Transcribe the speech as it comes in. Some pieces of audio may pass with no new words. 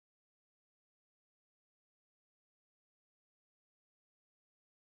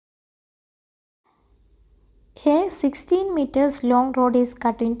A 16 meters long road is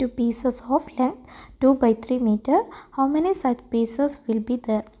cut into pieces of length 2 by 3 meter. How many such pieces will be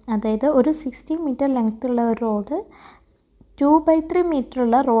there? അതായത് ഒരു 16 metre length ഉള്ള ഒരു road 2 by 3 metre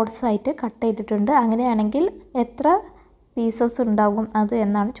ഉള്ള roads ആയിട്ട് cut ചെയ്തിട്ടുണ്ട്. അങ്ങനെയാണെങ്കിൽ എത്ര പീസസ് ഉണ്ടാകും അത്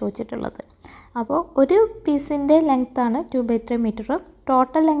എന്നാണ് ചോദിച്ചിട്ടുള്ളത്. അപ്പോൾ ഒരു പീസിൻ്റെ ലെങ്ത്താണ് 2 by 3 മീറ്റർ.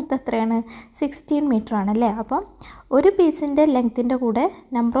 ടോട്ടൽ ലെങ്ത് എത്രയാണ്? 16 മീറ്റർ ആണല്ലേ. അപ്പം ഒരു പീസിൻ്റെ ലെങ്ത്തിൻ്റെ കൂടെ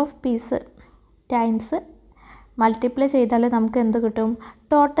number of peace times multiply ചെയ്താൽ നമുക്ക് എന്ത് കിട്ടും?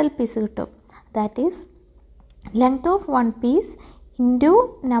 ടോട്ടൽ പീസ് കിട്ടും. That is length of one piece into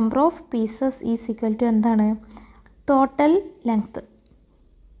number of pieces is equal to എന്താണ്? Total length.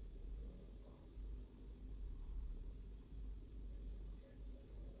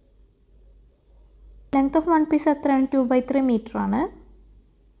 Length of one piece എത്രയാണ്? 2 by 3 മീറ്റർ ആണ്.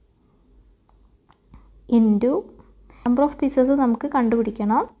 ഇൻറ്റു നമ്പർ ഓഫ് പീസസ് നമുക്ക്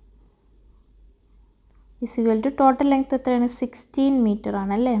കണ്ടുപിടിക്കണം. Is equal to total length എത്രയാണ്? 16 metre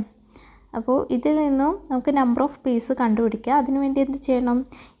ആണല്ലേ. അപ്പോൾ ഇതിൽ നിന്നും നമുക്ക് നമ്പർ ഓഫ് പീസ് കണ്ടുപിടിക്കുക. അതിനുവേണ്ടി എന്ത് ചെയ്യണം?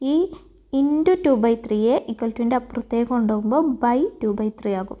 ഈ ഇൻറ്റു 2 by 3യെ ഈക്വൽ ടുവിൻ്റെ അപ്പുറത്തേക്ക് കൊണ്ടുപോകുമ്പോൾ ബൈ 2 by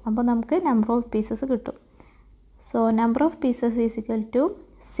 3 ആകും. അപ്പോൾ നമുക്ക് നമ്പർ ഓഫ് പീസസ് കിട്ടും. So number of pieces is equal to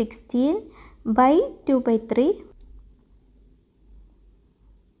 16 by 2 by 3.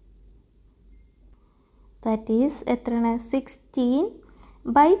 That is എത്രയാണ്? 16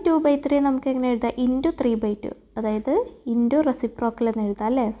 by 2 by 3 നമുക്ക് എങ്ങനെ എഴുതാം? ഇൻറ്റു 3 by 2, അതായത് ഇൻറ്റു റെസിപ്രോക്കൽ എന്ന് എഴുതാം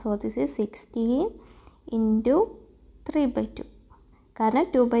അല്ലേ. So this is 16 into 3 by 2. കാരണം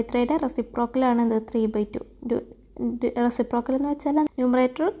 2 by 3യുടെ റെസിപ്രോക്കലാണ് ഇത് 3 by 2. റെസിപ്രോക്കൽ എന്ന് വെച്ചാൽ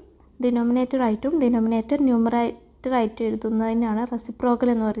ന്യൂമറേറ്റർ ഡിനോമിനേറ്റർ ആയിട്ടും ഡിനോമിനേറ്റർ ന്യൂമറേറ്റർ ആയിട്ട് എഴുതുന്നതിനാണ് റെസിപ്രോക്കൽ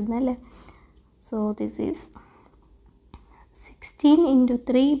എന്ന് പറയുന്നത് അല്ലേ. So this is 16 into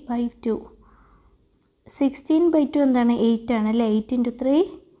 3 by 2. 16 by 2 എന്താണ്? 8 ആണ് അല്ലേ. 8 ഇൻറ്റു 3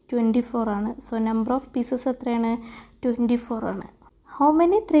 24 ആണ്. സോ നമ്പർ ഓഫ് പീസസ് എത്രയാണ്? 24 ആണ്. How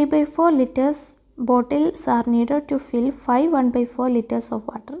many 3 by 4 litres bottles R needed to fill 5 1/4 litres of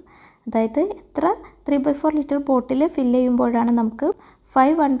water? അതായത് എത്ര 3 by 4 ലിറ്റർ ബോട്ടിൽ ഫില്ല് ചെയ്യുമ്പോഴാണ് നമുക്ക്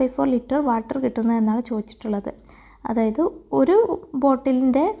 5 1/4 ലിറ്റർ വാട്ടർ കിട്ടുന്നത് എന്നാണ് ചോദിച്ചിട്ടുള്ളത്. അതായത് ഒരു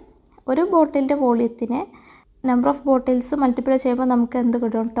ബോട്ടിലിൻ്റെ വോളിയത്തിനെ നമ്പർ ഓഫ് ബോട്ടിൽസ് മൾട്ടിപ്ലൈ ചെയ്യുമ്പോൾ നമുക്ക് എന്ത്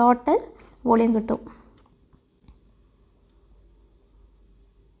കിട്ടും? ടോട്ടൽ വോളിയം കിട്ടും.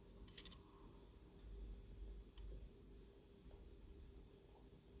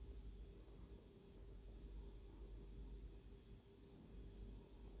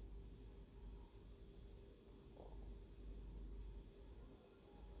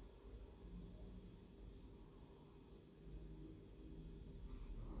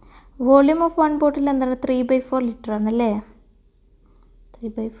 വോളിയം ഓഫ് വൺ ബോട്ടിൽ എന്താണ്? 3 by 4 ലിറ്റർ ആണല്ലേ. 3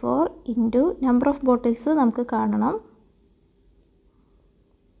 by 4 into number of bottles നമുക്ക് കാണണം.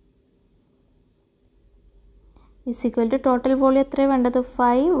 Is equal to total volume എത്രയാണ് വേണ്ടത്?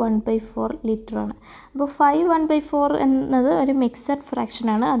 5 1/4 ലിറ്റർ ആണ്. അപ്പോൾ 5 1/4 എന്നത് ഒരു മിക്സഡ്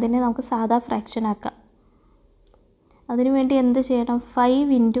ഫ്രാക്ഷനാണ്. അതിനെ നമുക്ക് സാധാ ഫ്രാക്ഷൻ ആക്കാം. അതിനുവേണ്ടി എന്ത് ചെയ്യണം?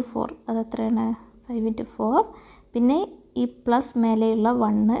 5 ഇൻറ്റു 4 അതെത്രയാണ്? 5 ഇൻറ്റു 4 പിന്നെ ഈ പ്ലസ് മേലെയുള്ള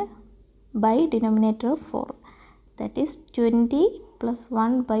 1 by denominator 4, that is 20 +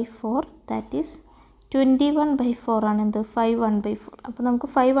 1/4, that is 21/4 ആണ് എന്ത്? 5 1/4. അപ്പോൾ നമുക്ക്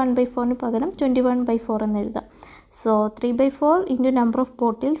 5 1/4ന് പകരം 21/4 എന്ന് എഴുതാം. So 3 by 4 into number of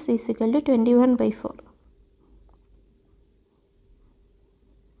bottles is equal to 21/4.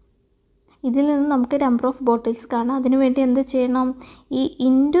 ഇതിൽ നിന്ന് നമുക്ക് നമ്പർ ഓഫ് ബോട്ടിൽസ് കാണാം. അതിനുവേണ്ടി എന്ത് ചെയ്യണം? ഈ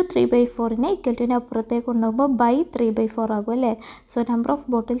ഇൻറ്റു 3 by 4നെ ഈക്വൽ ടുവിൻ്റെ അപ്പുറത്തേക്ക് കൊണ്ടുപോകുമ്പോൾ ബൈ 3 by 4 ആകും അല്ലേ. So number of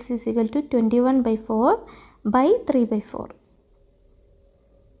bottles is equal to 21/4 by 3 by 4.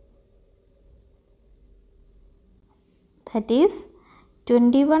 That is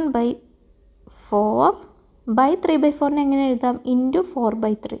 21/4 by 3 by 4നെ എങ്ങനെ എഴുതാം? ഇൻറ്റു 4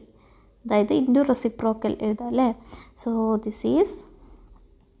 by 3, അതായത് ഇൻറ്റു റെസിപ്രോക്കൽ എഴുതാം അല്ലേ. So this is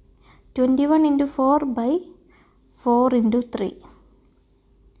 21 into 4 by 4 into 3.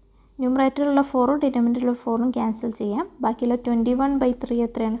 ന്യൂമറേറ്ററിലുള്ള 4ഉം ഡിനോമിനേറ്ററിലുള്ള 4ഉം cancel ചെയ്യാം. ബാക്കിയുള്ള 21/3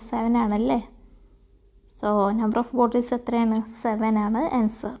 എത്രയാണ്? 7 ആണല്ലേ. സോ നമ്പർ ഓഫ് ബോട്ടിൽസ് എത്രയാണ്? 7 ആണ്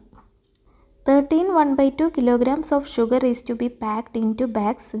answer. 13 1/2 kilograms of sugar is to be packed into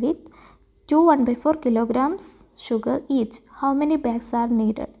bags with 2 1/4 kilograms sugar each. How many bags are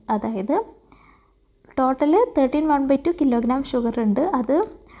needed? അതായത് total 13 1/2 kilogram sugar ഉണ്ട്. അത്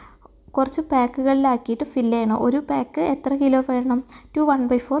കുറച്ച് പാക്കുകളിലാക്കിയിട്ട് ഫില്ല് ചെയ്യണം. ഒരു പാക്ക് എത്ര കിലോ വേണം? 2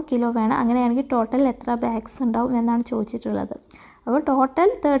 1/4 കിലോ വേണം. അങ്ങനെയാണെങ്കിൽ ടോട്ടൽ എത്ര ബാഗ്സ് ഉണ്ടാവും എന്നാണ് ചോദിച്ചിട്ടുള്ളത്. അപ്പോൾ ടോട്ടൽ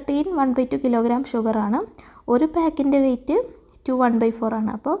 13 1/2 കിലോഗ്രാം ഷുഗറാണ്. ഒരു പാക്കിൻ്റെ വെയിറ്റ് 2 1/4 ആണ്.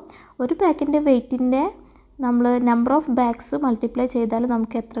 അപ്പോൾ ഒരു പാക്കിൻ്റെ വെയിറ്റിൻ്റെ നമ്മൾ നമ്പർ ഓഫ് ബാഗ്സ് മൾട്ടിപ്ലൈ ചെയ്താൽ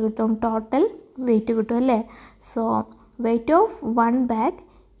നമുക്ക് എത്ര കിട്ടും? ടോട്ടൽ വെയിറ്റ് കിട്ടും അല്ലേ. So weight of 1 bag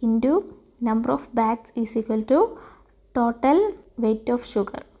into number of bags is equal to total weight of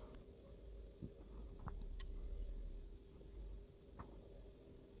sugar.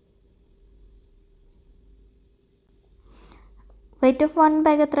 Weight of 1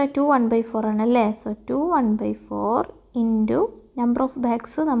 bag എത്ര? 2 1/4 ആണല്ലേ. So 2 1/4 into number of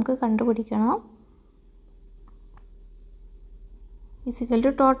bags നമുക്ക് കണ്ടുപിടിക്കണം. Is equal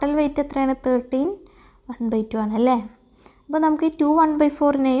to total wait എത്രയാണ്? 13 1/2 ആണല്ലേ. അപ്പോൾ നമുക്ക് ഈ 2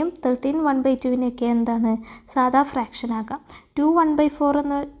 1/4നെയും 13 1/2നെയൊക്കെ എന്താണ് സാധാ ഫ്രാക്ഷൻ ആക്കാം. 2 1/4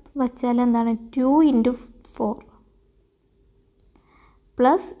 എന്ന് വെച്ചാൽ എന്താണ്? 2 × 4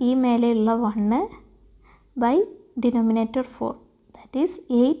 പ്ലസ് ഈ മേലെയുള്ള 1 by denominator 4, that is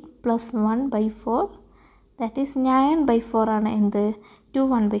 8 + 1/4, that is 9/4 ആണ് എന്ത്? 2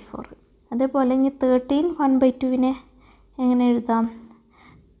 1/4. അതേപോലെ ഇനി 13 1/2നെ എങ്ങനെ എഴുതാം?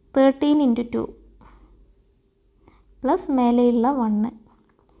 13 × 2 പ്ലസ് മേലെയുള്ള 1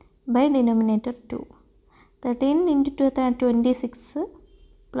 ബൈ ഡിനോമിനേറ്റർ 2. 13 × 2 എത്രയാണ്? 26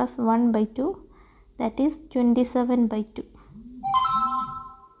 പ്ലസ് 1/2, ദാറ്റ് ഈസ് 27/2.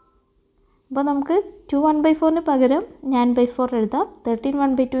 അപ്പോൾ നമുക്ക് 2 1/4ന് പകരം 9/4 എഴുതാം. 13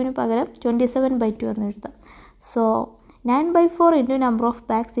 1/2ന് പകരം 27/2 എന്ന് എഴുതാം. So 9/4 into number of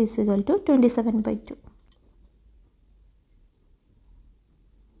bags is equal to 27/2.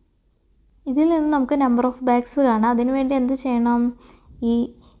 ഇതിൽ നിന്ന് നമുക്ക് നമ്പർ ഓഫ് ബാഗ്സ് കാണാം. അതിനുവേണ്ടി എന്ത് ചെയ്യണം? ഈ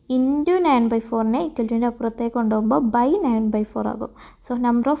ഇൻറ്റു 9/4നെ ഇക്വൽറ്റിൻ്റെ അപ്പുറത്തേക്ക് കൊണ്ടുപോകുമ്പോൾ ബൈ 9/4 ആകും. So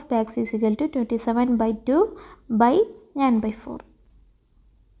number of bags is equal to 27/2 by 9/4.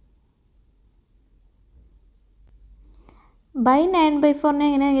 By 9/4നെ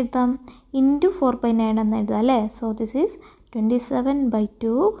എങ്ങനെ എഴുതാം? ഇൻറ്റു 4/9 എന്ന് എഴുതാം അല്ലേ. So this is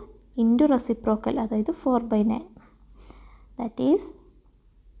 27/2 into reciprocal, അതായത് 4/9, ദാറ്റ് ഈസ്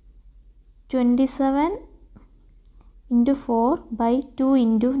 27 × 4/2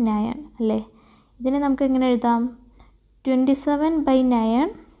 × 9 അല്ലേ. ഇതിനെ നമുക്ക് എങ്ങനെ എഴുതാം? 27/9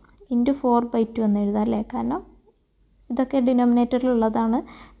 × 4/2 എന്ന് എഴുതാം അല്ലേ. കാരണം ഇതൊക്കെ ഡിനോമിനേറ്ററിലുള്ളതാണ്.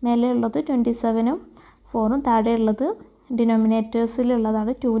 മേലെയുള്ളത് 27ഉം 4ഉം, താഴെയുള്ളത്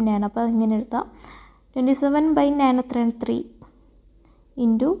ഡിനോമിനേറ്റേഴ്സിലുള്ളതാണ് 2 9. അപ്പോൾ ഇങ്ങനെ എഴുതാം. 27/9 എത്രയാണ്? 3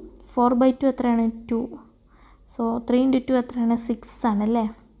 ഇൻറ്റു 4/2 എത്രയാണ്? 2. സോ 3 × 2 എത്രയാണ്? 6 ആണല്ലേ.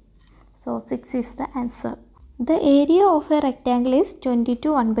 So 6 is the answer. The area of a rectangle is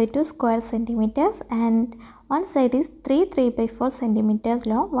 22 1/2 square centimeters and one side is 3 3/4 centimeters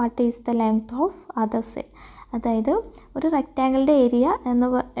long. What is the length of other side? അതായത് ഒരു റെക്റ്റാങ്കിളിൻ്റെ ഏരിയ എന്ന്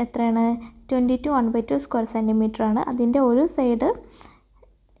എത്രയാണ്? 22 1/2 സ്ക്വയർ സെൻറ്റിമീറ്റർ ആണ്. അതിൻ്റെ ഒരു സൈഡ്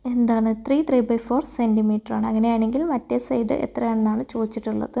എന്താണ്? 3 3/4 സെൻറ്റിമീറ്റർ ആണ്. അങ്ങനെയാണെങ്കിൽ മറ്റേ സൈഡ് എത്രയാണെന്നാണ്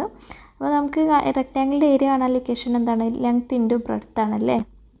ചോദിച്ചിട്ടുള്ളത്. അപ്പോൾ നമുക്ക് റെക്റ്റാങ്കിളിൻ്റെ ഏരിയ കാണാൻ ഇക്വേഷൻ എന്താണ്? ലെങ്ത് ഇൻറ്റു ബ്രെഡ്ത്ത് ആണല്ലേ.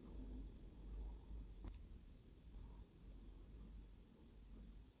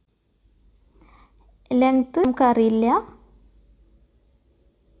 ലെങ്ത്ത് നമുക്കറിയില്ല.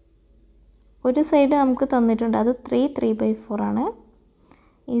 ഒരു സൈഡ് നമുക്ക് തന്നിട്ടുണ്ട്, അത് 3 3/4 ആണ്.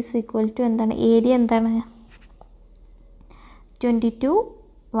 ഈസ് ഈക്വൽ ടു എന്താണ്? ഏരിയ എന്താണ്? 22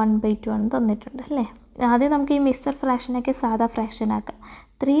 1/2 ആണ് തന്നിട്ടുണ്ട് അല്ലേ. ആദ്യം നമുക്ക് ഈ മിക്സഡ് ഫ്രാക്ഷനൊക്കെ സാധാ ഫ്രാക്ഷൻ ആക്കാം.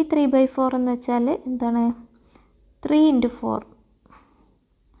 3 3/4 എന്ന് വെച്ചാൽ എന്താണ്? 3 × 4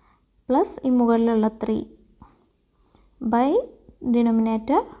 പ്ലസ് ഈ മുകളിലുള്ള 3 ബൈ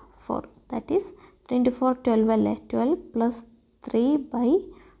ഡിനോമിനേറ്റർ 4, ദാറ്റ് ഈസ് 3 × 4 12 അല്ലേ. 12 +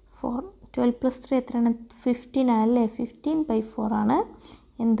 3/4. 12 + 3 എത്രയാണ്? 15 ആണല്ലേ. 15/4 ആണ്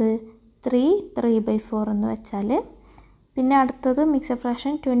എന്ത്? 3 3/4 എന്ന് വെച്ചാൽ. പിന്നെ അടുത്തത് മിക്സഡ്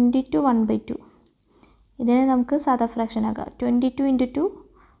ഫ്രാക്ഷൻ 22 1/2. ഇതിനെ നമുക്ക് സാധാ ഫ്രാക്ഷൻ ആക്കാം. 22 × 2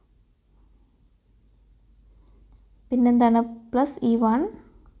 പിന്നെന്താണ്? പ്ലസ് ഈ 1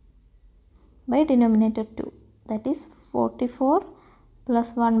 by denominator 2, that is 44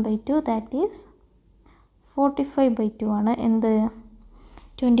 + 1/2, that is 45/2 ആണ് എന്ത്?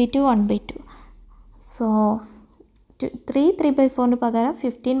 22 1/2. സോ 3 3/4ന് പകരം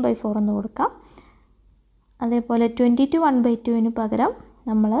 15/4 എന്ന് കൊടുക്കാം. അതേപോലെ 22 1/2ന് പകരം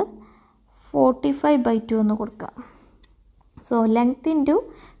നമ്മൾ 45/2 എന്ന് കൊടുക്കാം. So length into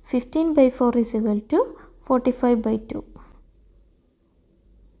 15/4 is equal to 45/2.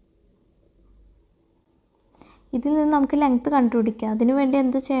 ഇതിൽ നിന്ന് നമുക്ക് ലെങ്ത്ത് കണ്ടുപിടിക്കാം. അതിനു വേണ്ടി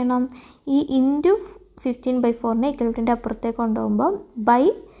എന്ത് ചെയ്യണം? ഈ ഇൻറ്റു 15/4നെ ഇക്വൽറ്റിൻ്റെ അപ്പുറത്തേക്ക് കൊണ്ടുപോകുമ്പോൾ ബൈ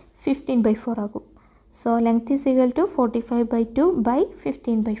 15/4 ആകും. So length is equal to 45/2 by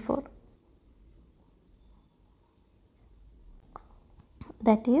 15/4.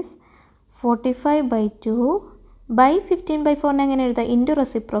 That is 45/2 by 15/4 എങ്ങനെ എഴുതാം? ഇൻറ്റു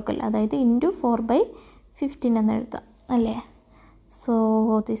റെസിപ്രോക്കൽ, അതായത് ഇൻറ്റു 4/15 എന്ന് എഴുതാം അല്ലേ. So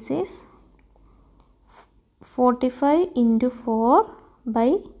this is 45 into 4 by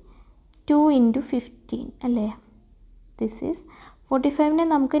 2 into 15 അല്ലേ. ദിസ് ഈസ് 45നെ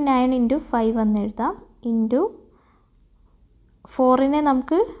നമുക്ക് 9 into 5 എന്ന് എഴുതാം, ഇൻറ്റു 4നെ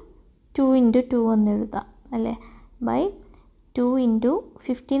നമുക്ക് 2 into 2 എന്ന് എഴുതാം അല്ലേ, ബൈ 2 into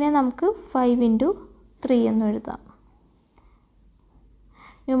 15നെ നമുക്ക് 5 into 3 എന്ന് എഴുതാം.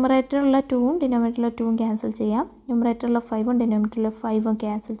 ന്യൂമറേറ്ററിലുള്ള 2ഉം ഡിനോമിനേറ്ററിലുള്ള 2ഉം ക്യാൻസൽ ചെയ്യാം. ന്യൂമറേറ്ററിലുള്ള 5ഉം ഡിനോമിനേറ്ററിലുള്ള 5ഉം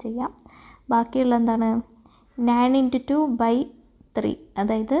ക്യാൻസൽ ചെയ്യാം. ബാക്കിയുള്ള എന്താണ് 9 into 2 by 3,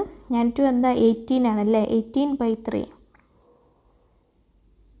 അതായത് 9 2 എന്താ 18 ആണല്ലേ, 18 by 3,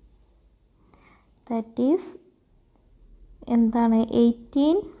 ദാറ്റ് ഈസ് എന്താണ്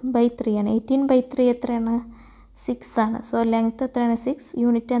 18 by 3 ആണ്. 18 by 3 എത്രയാണ് 6 ആണ്. സോ ലെങ്ത് എത്രയാണ് 6,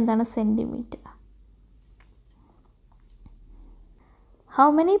 യൂണിറ്റ് എന്താണ് centimetre. How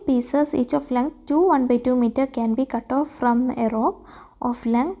many pieces each of length 2 1/2 meter can be cut off from a rope of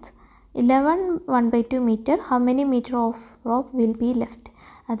length 11 1/2 meter? How many meter of rope will be left?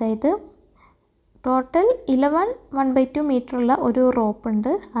 അതായത് total 11 1/2 meter ഉള്ള ഒരു rope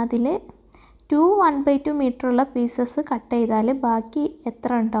ഉണ്ട്, അതിൽ 2 1/2 meter ഉള്ള pieces cut ചെയ്താൽ ബാക്കി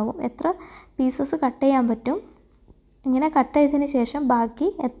എത്ര ഉണ്ടാവും, എത്ര പീസസ് കട്ട് ചെയ്യാൻ പറ്റും, ഇങ്ങനെ കട്ട് ചെയ്തതിന് ശേഷം ബാക്കി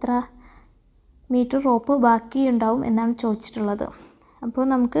എത്ര മീറ്റർ റോപ്പ് ബാക്കി ഉണ്ടാവും എന്നാണ് ചോദിച്ചിട്ടുള്ളത്. അപ്പോൾ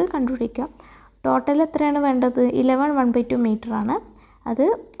നമുക്ക് കണ്ടുപിടിക്കാം. ടോട്ടൽ എത്രയാണ് വേണ്ടത്, 11 1/2 meter ആണ്. അത്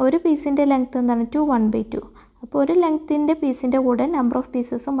ഒരു പീസിൻ്റെ ലെങ്ത്ത് എന്താണ് 2 1/2. അപ്പോൾ ഒരു ലെങ്ത്തിൻ്റെ പീസിൻ്റെ കൂടെ നമ്പർ ഓഫ്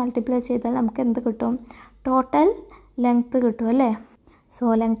പീസസ് മൾട്ടിപ്ലൈ ചെയ്താൽ നമുക്ക് എന്ത് കിട്ടും, ടോട്ടൽ ലെങ്ത്ത് കിട്ടും അല്ലേ.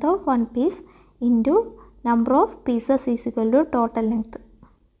 So length of one piece into number of pieces is equal to total length.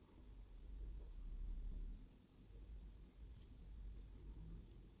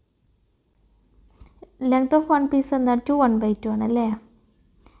 Length of one piece എന്താണ് 2 1/2 ആണല്ലേ,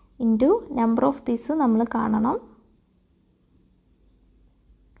 ഇൻറ്റു നമ്പർ ഓഫ് പീസ് നമ്മൾ കാണണം,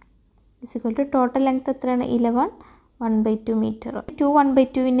 is equal to total length എത്രയാണ് 11 1/2 meter. 2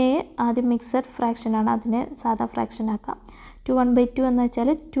 1/2നെ ആദ്യം മിക്സഡ് ഫ്രാക്ഷൻ ആണ്, അതിനെ സാധാ ഫ്രാക്ഷൻ ആക്കാം. 2 1/2 എന്ന് വെച്ചാൽ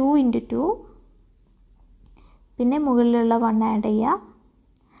 2 into 2, പിന്നെ മുകളിലുള്ള 1 ആഡ് ചെയ്യുക,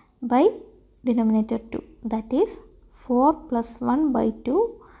 by denominator 2, that is 4 + 1/2,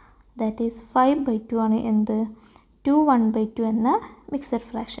 that is 5/2 ആണ് എന്ത് 2 1/2 എന്ന മിക്സഡ്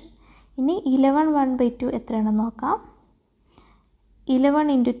ഫ്രാക്ഷൻ. ഇനി 11 1/2 എത്രയാണെന്ന് നോക്കാം. 11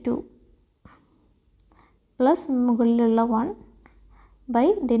 into 2 പ്ലസ് മുകളിലുള്ള 1 by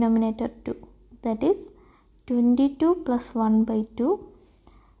denominator 2, that is 22 + 1/2,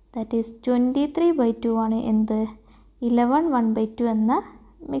 that is 23/2 ആണ് എന്ത് 11 1/2 എന്ന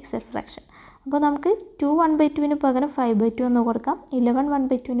മിക്സഡ് ഫ്രാക്ഷൻ. അപ്പോൾ നമുക്ക് 2 1/2ന് പകരം 5/2 എന്ന് കൊടുക്കാം, 11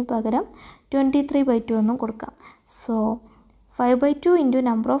 1/2ന് പകരം 23/2 എന്നും കൊടുക്കാം. So 5/2 into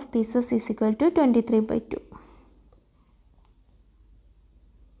number of pieces is equal to 23/2.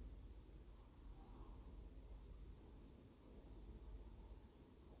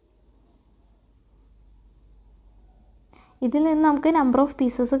 ഇതിൽ നിന്ന് നമുക്ക് നമ്പർ ഓഫ്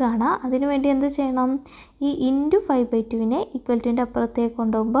പീസസ് കാണാം. അതിനുവേണ്ടി എന്ത് ചെയ്യണം, ഈ ഇൻറ്റു 5/2നെ ഈക്വൽ ടുവിൻ്റെ അപ്പുറത്തേക്ക്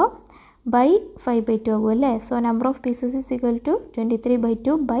കൊണ്ടുപോകുമ്പോൾ ബൈ 5/2 ആകും അല്ലേ. So number of pieces is equal to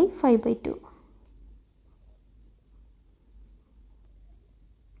 23/2 by 5/2,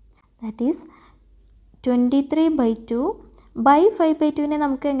 that is 23/2 by 5/2നെ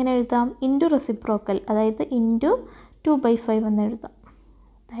നമുക്ക് എങ്ങനെ എഴുതാം, ഇൻറ്റു റെസിപ്രോക്കൽ, അതായത് ഇൻറ്റു 2/5 എന്ന് എഴുതാം.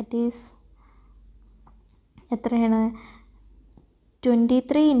 ദാറ്റ് ഈസ് എത്രയാണ്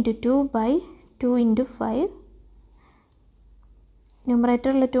 23 into 2 by 2 into 5.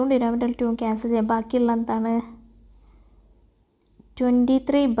 ന്യൂമറേറ്ററിൽ 2ഉം ഡിനോമിനേറ്ററിൽ 2ഉം ക്യാൻസൽ ചെയ്യാം, ബാക്കിയുള്ള എന്താണ്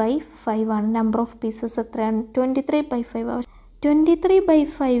 23/5 ആണ്. നമ്പർ ഓഫ് പീസസ് എത്രയാണ് 23/5.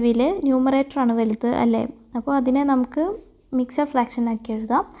 23/5ൽ ന്യൂമറേറ്ററാണ് വലുത് അല്ലേ, അപ്പോൾ അതിനെ നമുക്ക് മിക്സഡ് ഫ്രാക്ഷൻ ആക്കി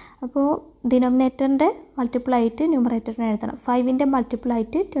എഴുതാം. അപ്പോൾ ഡിനോമിനേറ്ററിൻ്റെ മൾട്ടിപ്പിൾ ആയിട്ട് ന്യൂമറേറ്ററിനെ എഴുതണം, 5ൻ്റെ മൾട്ടിപ്പിൾ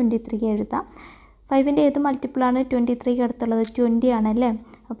ആയിട്ട് 23 എഴുതാം. 5ൻ്റെ ഏത് മൾട്ടിപ്പിളാണ് 23ക്ക് അടുത്തുള്ളത് 20 ആണല്ലേ.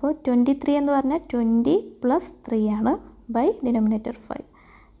 അപ്പോൾ 23 എന്ന് പറഞ്ഞാൽ 20 + 3 ആണ് ബൈ ഡിനോമിനേറ്റർ 5,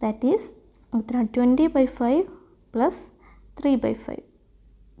 ദാറ്റ് ഈസ് എത്ര 20/5 + 3/5.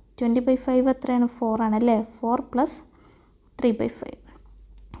 20/5 എത്രയാണ് 4 ആണല്ലേ, 4 + 3/5,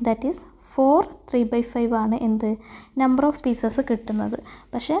 ദാറ്റ് ഈസ് 4 3/5 ആണ് എന്ത് നമ്പർ ഓഫ് പീസസ് കിട്ടുന്നത്.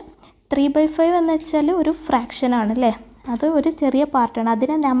 പക്ഷേ 3/5 എന്ന് വെച്ചാൽ ഒരു ഫ്രാക്ഷൻ ആണല്ലേ, അത് ഒരു ചെറിയ പാർട്ടാണ്,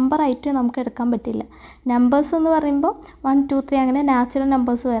 അതിനെ നമ്പറായിട്ട് നമുക്ക് എടുക്കാൻ പറ്റില്ല. നമ്പേഴ്സ് എന്ന് പറയുമ്പോൾ 1 2 3 അങ്ങനെ നാച്ചുറൽ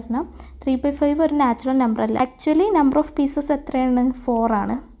നമ്പേഴ്സ് വരണം. 3/5 ഒരു നാച്ചുറൽ നമ്പർ അല്ല. ആക്ച്വലി നമ്പർ ഓഫ് പീസസ് എത്രയാണ് 4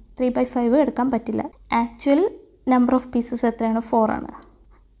 ആണ്, 3/5 എടുക്കാൻ പറ്റില്ല. ആക്ച്വൽ നമ്പർ ഓഫ് പീസസ് എത്രയാണ് 4 ആണ്,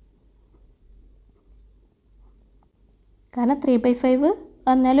 കാരണം 3/5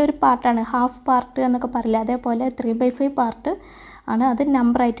 പറഞ്ഞാൽ ഒരു പാർട്ടാണ്, ഹാഫ് പാർട്ട് എന്നൊക്കെ പറയില്ല, അതേപോലെ 3/5 പാർട്ട് ആണ്. അത്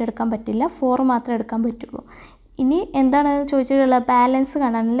നമ്പറായിട്ട് എടുക്കാൻ പറ്റില്ല, 4 മാത്രമേ എടുക്കാൻ പറ്റുള്ളൂ. ഇനി എന്താണ് ചോദിച്ചിട്ടുള്ളത്? Balance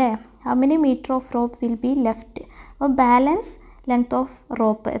കാണാനല്ലേ. How many metre of rope will be left. അപ്പോൾ ബാലൻസ് ലെങ്ത് ഓഫ്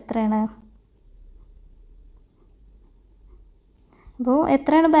റോപ്പ് എത്രയാണ്? അപ്പോൾ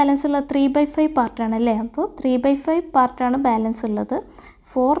എത്രയാണ് ബാലൻസ് ഉള്ളത്? 3/5 പാർട്ടാണല്ലേ. അപ്പോൾ 3/5 പാർട്ടാണ് ബാലൻസ് ഉള്ളത്.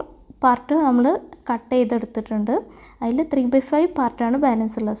 4 പാർട്ട് നമ്മൾ കട്ട് ചെയ്തെടുത്തിട്ടുണ്ട്. അതിൽ 3/5 പാർട്ടാണ്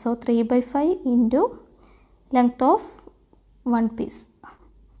ബാലൻസ് ഉള്ളത്. So 3/5 into length of 1 piece,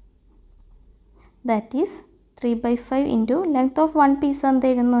 that is 3/5 into length of 1 piece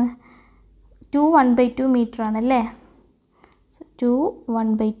എന്തായിരുന്നു? 2 1/2 മീറ്റർ ആണല്ലേ. 2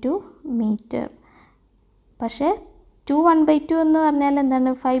 1/2 മീറ്റർ. പക്ഷേ 2 1/2 എന്ന് പറഞ്ഞാൽ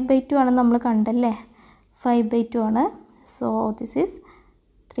എന്താണ്? 5/2 ആണെന്ന് നമ്മൾ കണ്ടല്ലേ. 5/2 ആണ്. സോ ദിസ് ഈസ്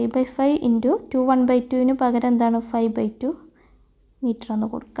 3/5 ഇൻറ്റു 2 1/2ന് പകരം എന്താണ്? 5/2 മീറ്റർ എന്ന്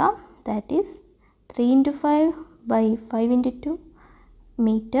കൊടുക്കാം. That is 3 × 5/5 × 2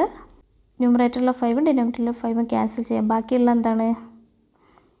 metre. ന്യൂമറേറ്ററിലെ 5 ഡിനോമിനേറ്ററിലെ 5 ക്യാൻസൽ ചെയ്യാം. ബാക്കിയുള്ള എന്താണ്?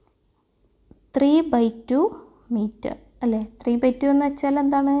 3/2 മീറ്റർ അല്ലേ. 3/2 എന്ന് വെച്ചാൽ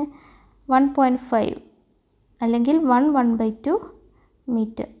എന്താണ്? 1.5 അല്ലെങ്കിൽ 1/2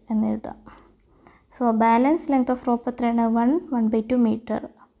 മീറ്റർ എന്ന് എഴുതാം. So balance length of rope എത്രയാണ്? 1/2 മീറ്റർ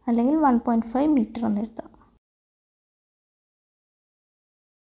അല്ലെങ്കിൽ 1.5 മീറ്റർ എന്ന് എഴുതാം.